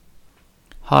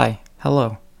Hi,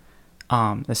 hello.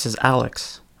 This is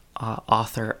Alex,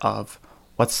 author of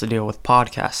What's the Deal with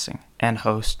Podcasting and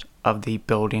host of the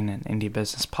Building an Indie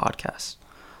Business podcast.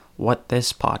 What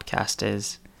this podcast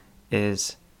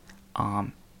is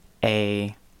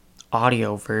a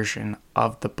audio version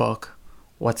of the book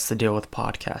What's the Deal with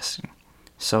Podcasting.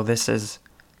 So this is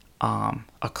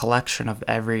a collection of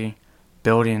every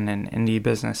Building an Indie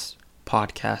Business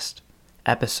podcast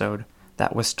episode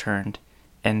that was turned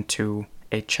into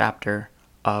a chapter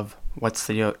of What's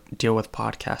the Deal with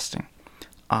Podcasting.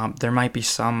 There might be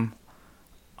some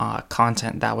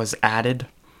content that was added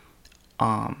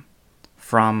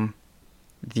from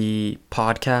the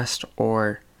podcast,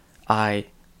 or I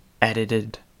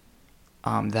edited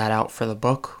that out for the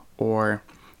book, or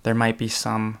there might be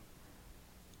some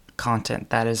content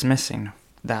that is missing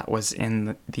that was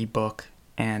in the book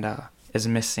and is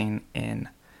missing in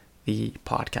the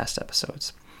podcast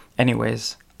episodes.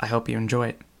 Anyways, I hope you enjoy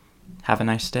it. Have a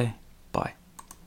nice day.